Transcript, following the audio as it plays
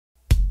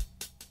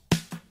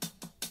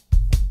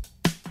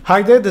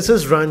Hi there, this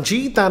is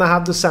Ranjit and I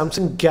have the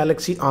Samsung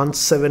Galaxy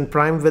On7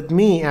 Prime with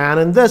me, and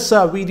in this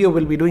video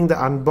we'll be doing the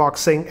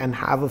unboxing and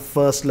have a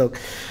first look.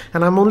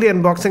 And I'm only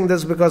unboxing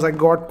this because I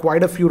got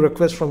quite a few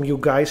requests from you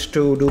guys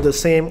to do the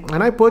same,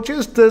 and I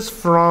purchased this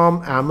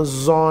from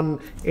Amazon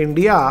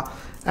India.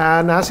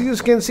 And as you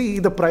can see,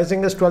 the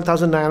pricing is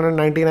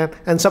 12,999,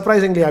 and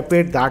surprisingly I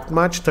paid that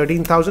much,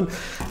 13,000.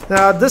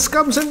 This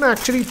comes in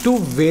actually two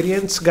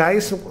variants,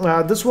 guys.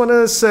 This one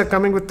is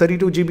coming with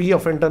 32 GB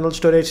of internal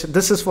storage.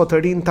 This is for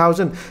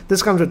 13,000.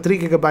 This comes with 3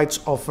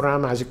 GB of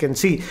RAM, as you can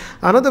see.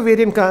 Another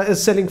variant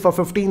is selling for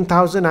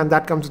 15,000, and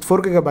that comes with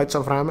 4 GB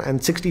of RAM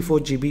and 64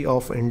 GB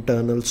of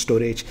internal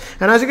storage.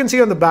 And as you can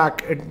see on the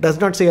back, it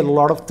does not say a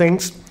lot of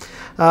things.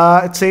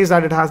 It says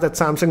that it has that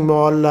Samsung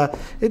Mall.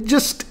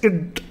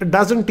 It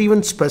doesn't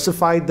even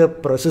specify the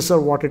processor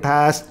what it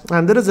has,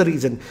 and there is a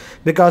reason,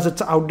 because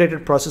it's an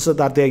outdated processor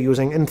that they're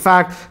using. In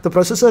fact, the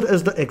processor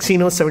is the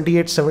Exynos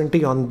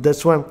 7870 on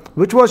this one,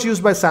 which was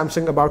used by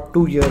Samsung about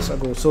 2 years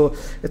ago. So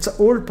it's an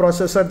old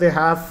processor they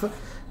have.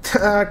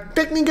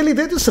 Technically,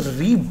 they're just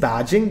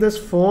rebadging this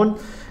phone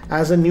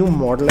as a new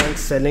model and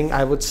selling,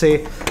 I would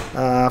say.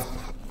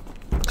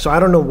 So I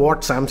don't know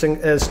what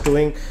Samsung is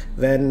doing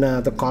when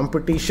the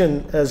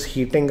competition is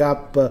heating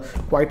up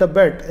quite a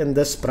bit in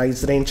this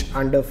price range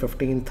under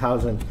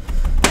 15,000.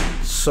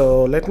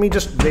 So let me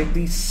just break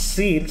these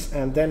seals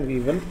and then we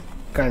will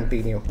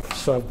continue.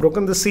 So I've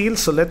broken the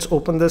seals, so let's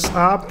open this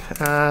up.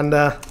 And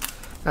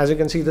as you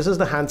can see, this is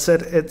the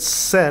handset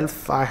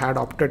itself. I had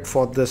opted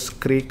for this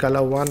gray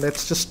color one.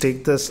 Let's just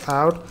take this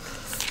out.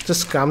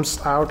 Just comes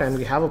out and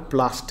we have a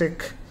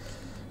plastic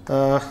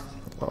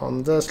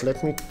on this.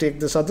 Let me take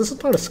this out. This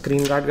is not a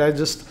screen guard, guys.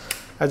 Just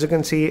as you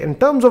can see, in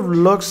terms of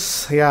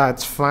looks, yeah,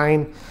 it's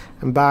fine.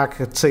 And back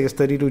it says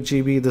 32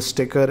 GB. The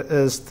sticker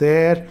is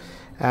there,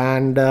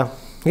 and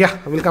yeah,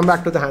 we'll come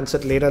back to the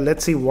handset later.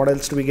 Let's see what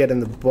else do we get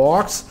in the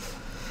box.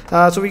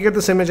 So we get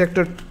the SIM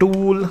ejector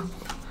tool,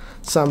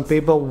 some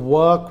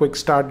paperwork, quick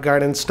start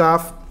guide and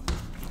stuff.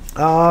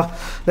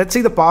 Let's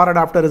see the power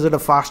adapter. Is it a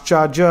fast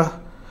charger?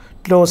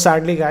 No,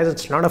 sadly guys,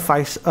 it's not a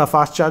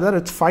fast charger.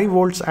 It's 5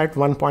 volts at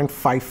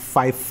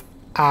 1.55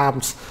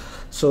 amps.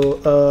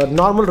 So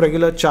normal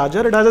regular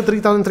charger. It has a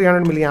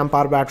 3300 milliamp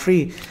hour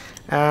battery,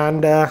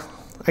 and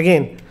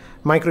again,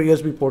 micro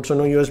USB port, so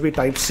no USB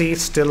type C.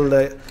 Still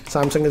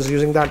Samsung is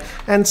using that,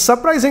 and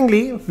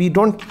surprisingly we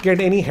don't get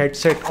any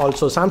headset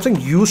also.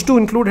 Samsung used to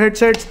include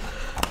headsets,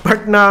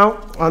 but now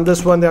on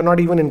this one they're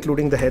not even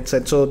including the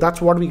headset. So that's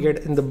what we get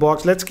in the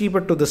box. Let's keep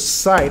it to the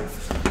side.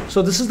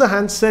 So this is the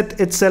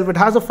handset itself. It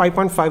has a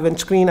 5.5-inch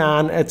screen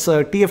and it's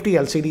a TFT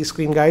LCD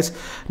screen, guys,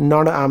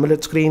 not an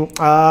AMOLED screen.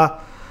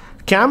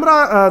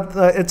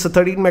 Camera, it's a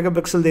 13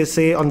 megapixel they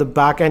say on the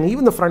back, and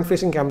even the front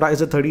facing camera is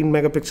a 13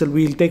 megapixel.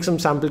 We'll take some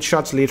sample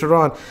shots later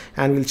on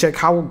and we'll check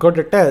how good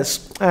it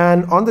is.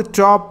 And on the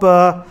top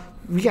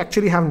we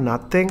actually have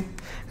nothing.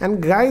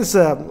 And guys,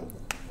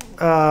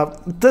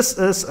 this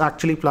is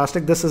actually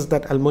plastic. This is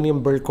that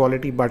aluminum build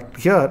quality, but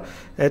here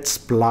it's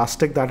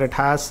plastic that it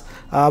has.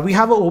 We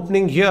have an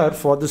opening here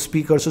for the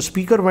speaker, so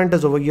speaker vent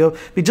is over here.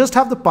 We just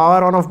have the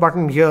power on off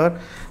button here.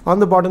 On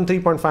the bottom,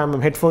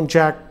 3.5mm headphone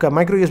jack,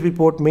 micro USB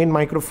port, main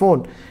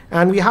microphone,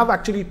 and we have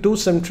actually 2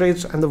 SIM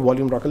trays and the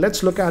volume rocker.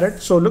 Let's look at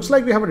it. So it looks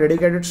like we have a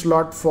dedicated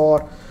slot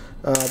for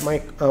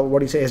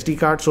SD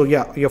card. So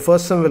yeah, your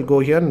first SIM will go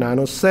here,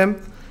 nano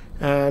SIM,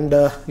 and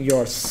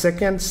your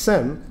second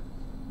SIM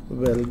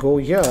will go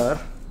here.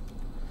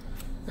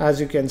 As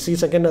you can see,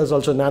 second is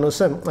also nano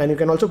SIM, and you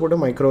can also put a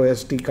micro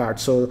SD card.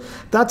 So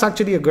that's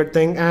actually a good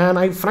thing, and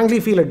I frankly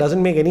feel it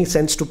doesn't make any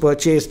sense to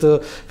purchase the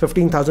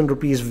 15,000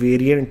 rupees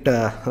variant.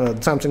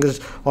 Samsung is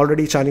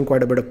already charging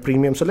quite a bit of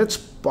premium. So let's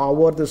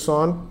power this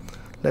on.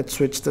 Let's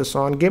switch this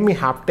on. Give me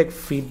haptic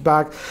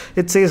feedback.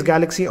 It says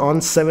Galaxy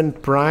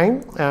On7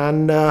 Prime,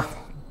 and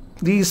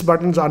these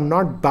buttons are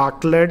not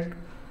backlit.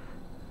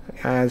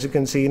 As you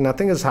can see,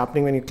 nothing is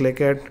happening when you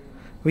click it.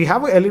 We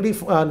have a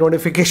LED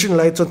notification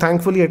light, so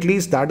thankfully at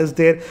least that is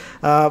there.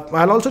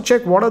 I'll also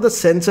check what are the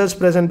sensors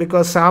present,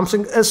 because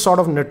Samsung is sort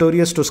of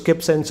notorious to skip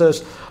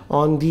sensors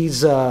on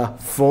these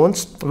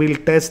phones. We'll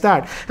test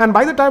that, and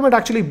by the time it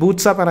actually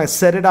boots up and I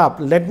set it up,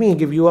 let me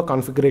give you a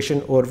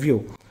configuration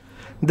overview.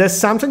 The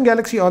Samsung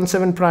Galaxy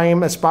On7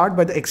 Prime is powered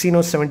by the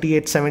Exynos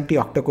 7870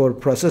 octa-core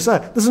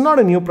processor. This is not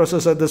a new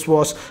processor. This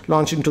was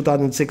launched in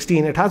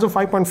 2016. It has a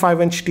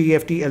 5.5-inch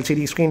TFT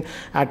LCD screen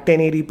at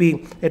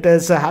 1080p. It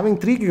is having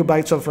 3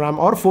 GB of RAM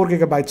or 4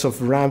 GB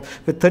of RAM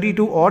with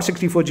 32 or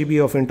 64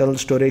 GB of internal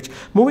storage.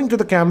 Moving to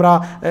the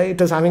camera,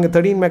 it is having a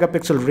 13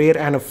 megapixel rear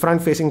and a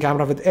front-facing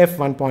camera with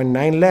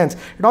f1.9 lens.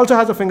 It also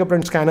has a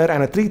fingerprint scanner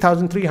and a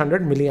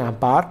 3300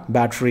 milliamp hour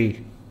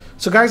battery.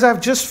 So guys, I've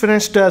just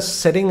finished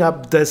setting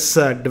up this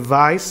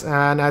device,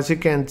 and as you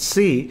can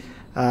see,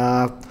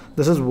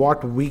 This is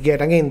what we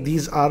get. Again,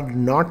 these are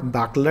not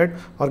backlit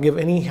or give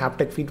any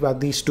haptic feedback,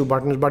 these two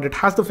buttons, but it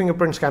has the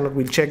fingerprint scanner.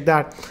 We'll check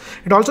that.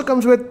 It also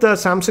comes with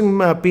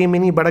Samsung Pay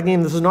Mini, but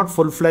again, this is not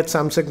full-fledged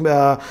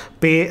Samsung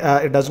Pay.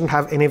 It doesn't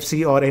have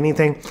NFC or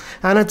anything,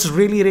 and it's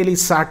really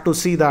sad to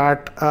see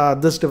that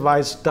this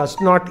device does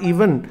not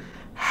even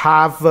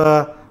have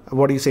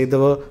what do you say,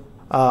 the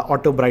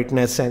auto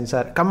brightness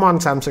sensor. Come on,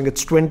 Samsung,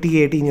 it's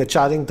 2018, you're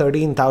charging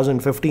 13,000,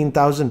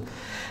 15,000,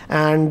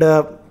 and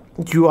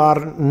you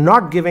are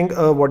not giving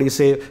what do you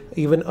say,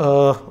 even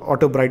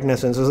auto brightness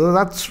sensor. So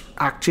that's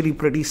actually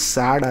pretty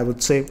sad, I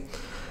would say.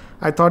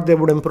 I thought they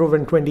would improve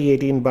in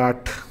 2018,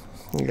 but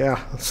yeah,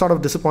 sort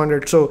of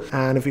disappointed. So,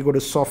 and if you go to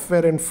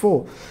software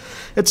info,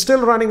 it's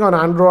still running on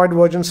Android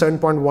version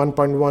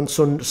 7.1.1,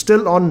 so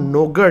still on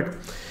no good.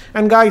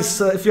 And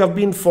guys, if you have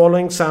been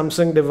following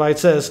Samsung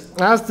devices,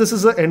 as this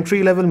is an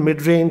entry-level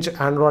mid-range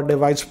Android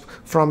device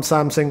from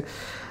Samsung,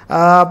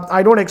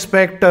 I don't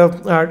expect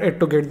it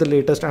to get the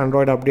latest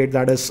Android update,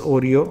 that is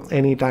Oreo,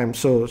 anytime.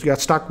 So you're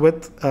stuck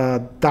with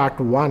that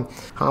one.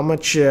 How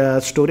much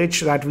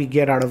storage that we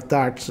get out of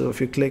that? So if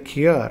you click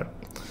here.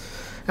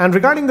 And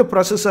regarding the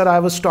processor I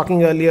was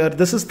talking earlier,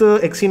 this is the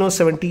Exynos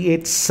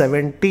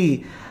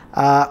 7870.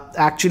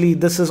 Actually,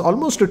 this is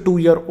almost a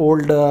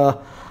 2-year-old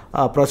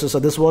processor.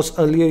 This was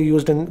earlier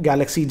used in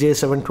Galaxy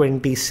J7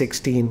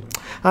 2016.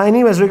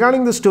 Anyways,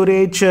 regarding the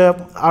storage,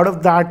 out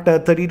of that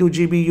 32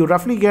 GB, you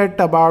roughly get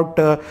about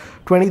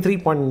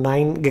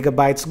 23.9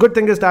 gigabytes. Good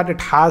thing is that it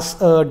has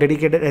a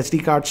dedicated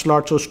SD card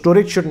slot, so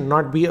storage should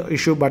not be an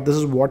issue, but this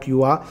is what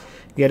you are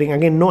getting.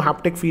 Again, no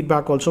haptic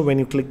feedback also when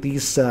you click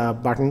these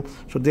buttons,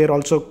 so they're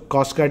also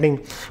cost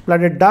cutting,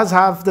 but it does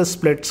have the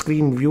split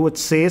screen view, it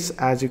says,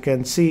 as you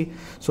can see.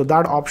 So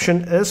that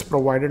option is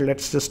provided.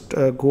 Let's just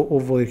go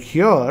over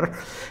here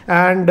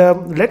and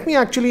let me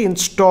actually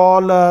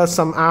install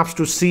some apps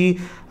to see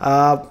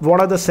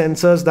what are the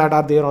sensors that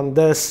are there on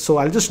this. So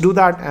I'll just do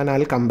that and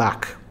I'll come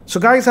back. So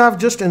guys, I've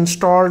just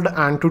installed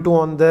Antutu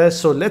on this,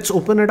 so let's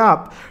open it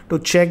up to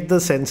check the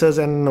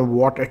sensors and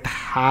what it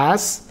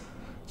has.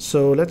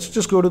 So let's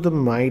just go to the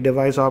My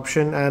Device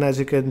option, and as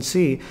you can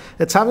see,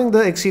 it's having the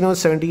Exynos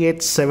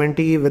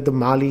 7870 with the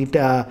Mali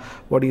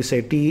what do you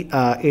say,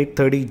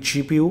 T830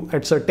 GPU.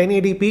 It's a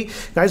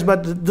 1080p, guys,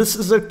 but this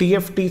is a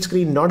TFT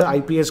screen, not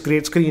an IPS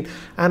grade screen,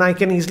 and I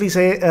can easily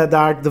say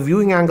that the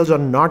viewing angles are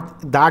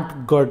not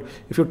that good.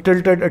 If you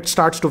tilt it, it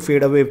starts to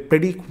fade away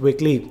pretty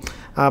quickly.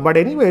 But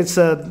anyways,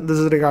 this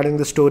is regarding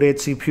the storage,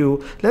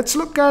 CPU. Let's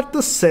look at the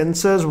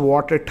sensors,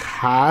 what it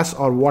has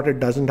or what it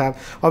doesn't have.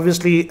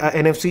 Obviously,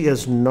 NFC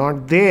is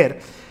not there.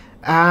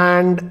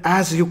 And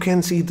as you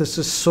can see, this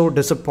is so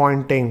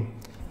disappointing.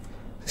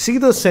 See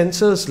the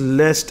sensors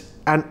list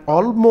and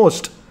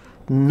almost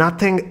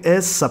nothing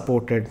is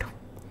supported.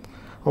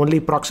 Only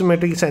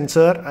proximity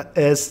sensor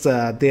is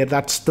there.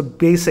 That's the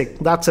basic.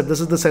 That's it.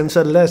 This is the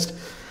sensor list.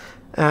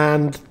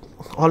 And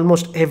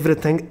almost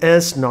everything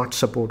is not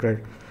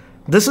supported.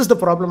 This is the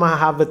problem I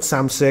have with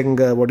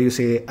Samsung, what do you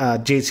say,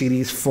 J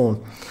series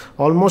phone.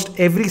 Almost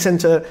every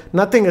sensor,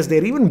 nothing is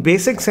there. Even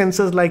basic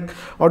sensors like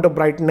auto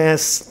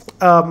brightness,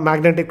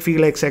 magnetic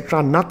field,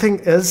 etc. Nothing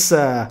is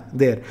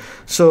there.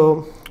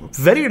 So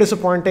very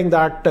disappointing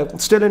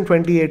that still in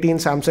 2018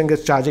 Samsung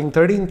is charging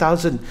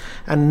 13,000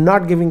 and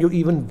not giving you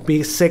even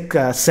basic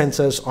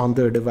sensors on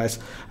the device.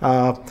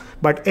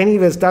 But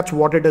anyways, that's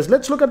what it is.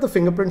 Let's look at the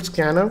fingerprint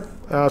scanner.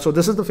 So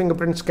this is the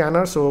fingerprint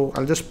scanner. So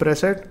I'll just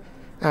press it.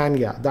 And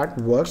yeah, that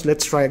works.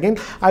 Let's try again.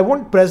 I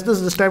won't press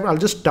this time. I'll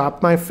just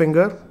tap my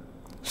finger.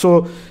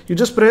 So you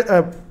just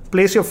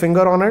place your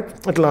finger on it.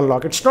 It'll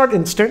unlock. It's not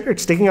instant.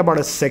 It's taking about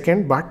a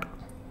second. But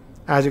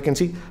as you can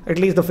see, at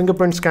least the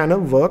fingerprint scanner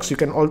works. You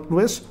can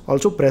always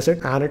also press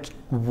it and it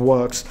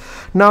works.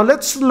 Now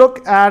let's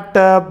look at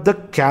the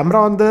camera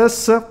on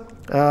this.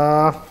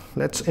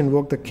 Let's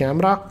invoke the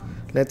camera.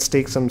 Let's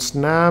take some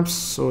snaps.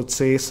 So it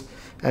says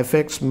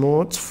FX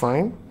modes.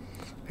 Fine.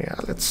 Yeah,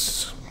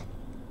 let's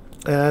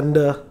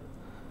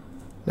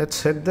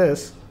hit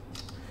this,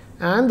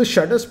 and the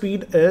shutter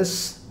speed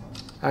is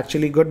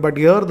actually good, but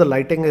here the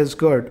lighting is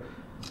good,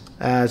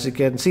 as you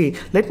can see.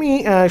 Let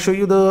me show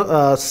you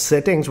the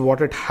settings,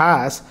 what it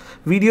has.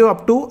 Video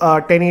up to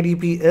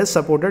 1080p is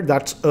supported.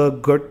 That's a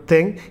good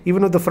thing.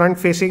 Even with the front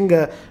facing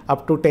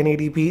up to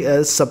 1080p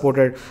is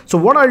supported. So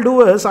what I'll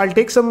do is I'll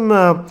take some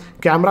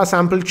camera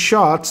sample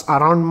shots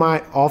around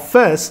my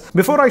office.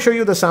 Before I show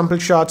you the sample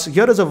shots,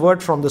 here is a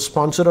word from the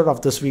sponsor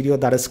of this video,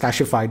 that is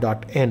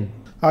Cashify.in.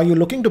 Are you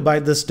looking to buy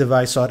this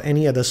device or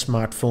any other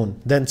smartphone?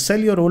 Then sell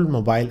your old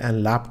mobile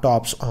and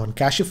laptops on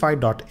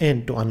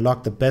Cashify.in to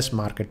unlock the best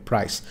market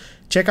price.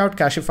 Check out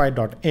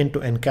Cashify.in to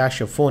encash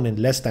your phone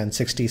in less than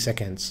 60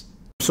 seconds.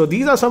 So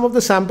these are some of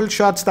the sample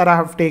shots that I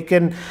have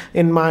taken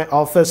in my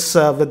office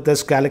with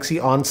this Galaxy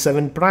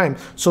On7 Prime,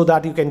 so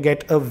that you can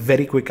get a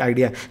very quick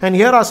idea. And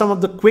here are some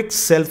of the quick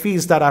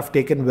selfies that I've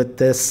taken with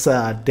this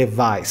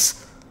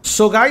device.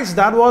 So guys,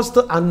 that was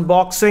the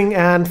unboxing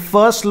and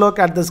first look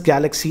at this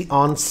Galaxy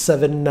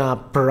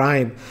On7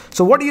 Prime.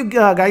 So what do you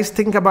guys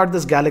think about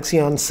this Galaxy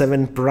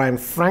On7 Prime?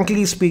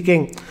 Frankly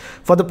speaking,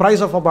 for the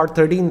price of about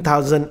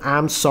 13,000,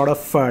 I'm sort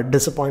of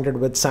disappointed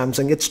with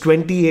Samsung. It's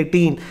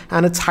 2018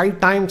 and it's high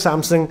time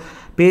Samsung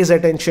pays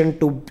attention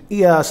to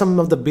some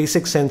of the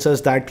basic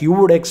sensors that you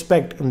would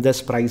expect in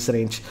this price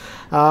range.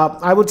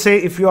 I would say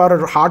if you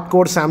are a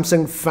hardcore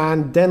Samsung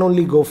fan, then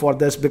only go for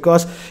this,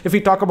 because if we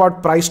talk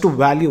about price to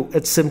value,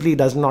 it simply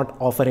does not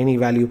offer any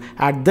value.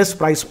 At this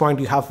price point,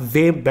 you have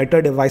way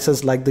better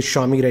devices like the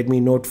Xiaomi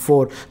Redmi Note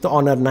 4, the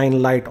Honor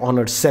 9 Lite,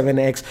 Honor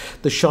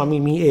 7X, the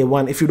Xiaomi Mi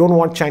A1. If you don't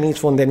want Chinese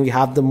phone, then we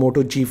have the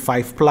Moto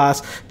G5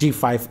 Plus,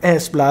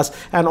 G5S Plus,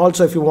 and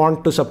also if you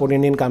want to support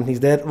Indian companies,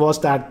 there was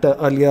that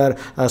earlier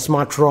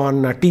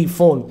Smartron T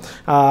phone.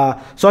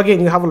 So again,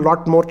 you have a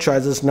lot more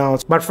choices now.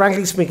 But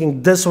frankly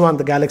speaking, this one,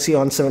 the Galaxy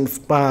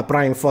On7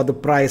 Prime, for the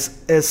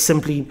price is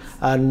simply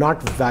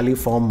not value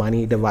for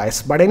money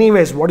device. But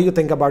anyways, what do you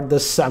think about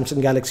this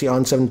Samsung Galaxy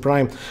On7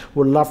 Prime?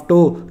 Would love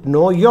to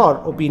know your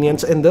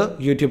opinions in the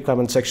YouTube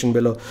comment section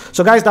below.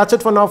 So guys, that's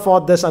it for now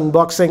for this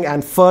unboxing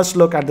and first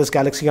look at this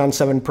Galaxy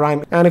On7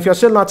 Prime. And if you're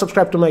still not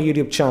subscribed to my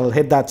YouTube channel,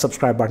 hit that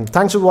subscribe button.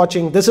 Thanks for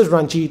watching. This is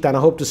Ranjit and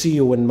I hope to see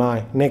you in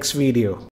my next video.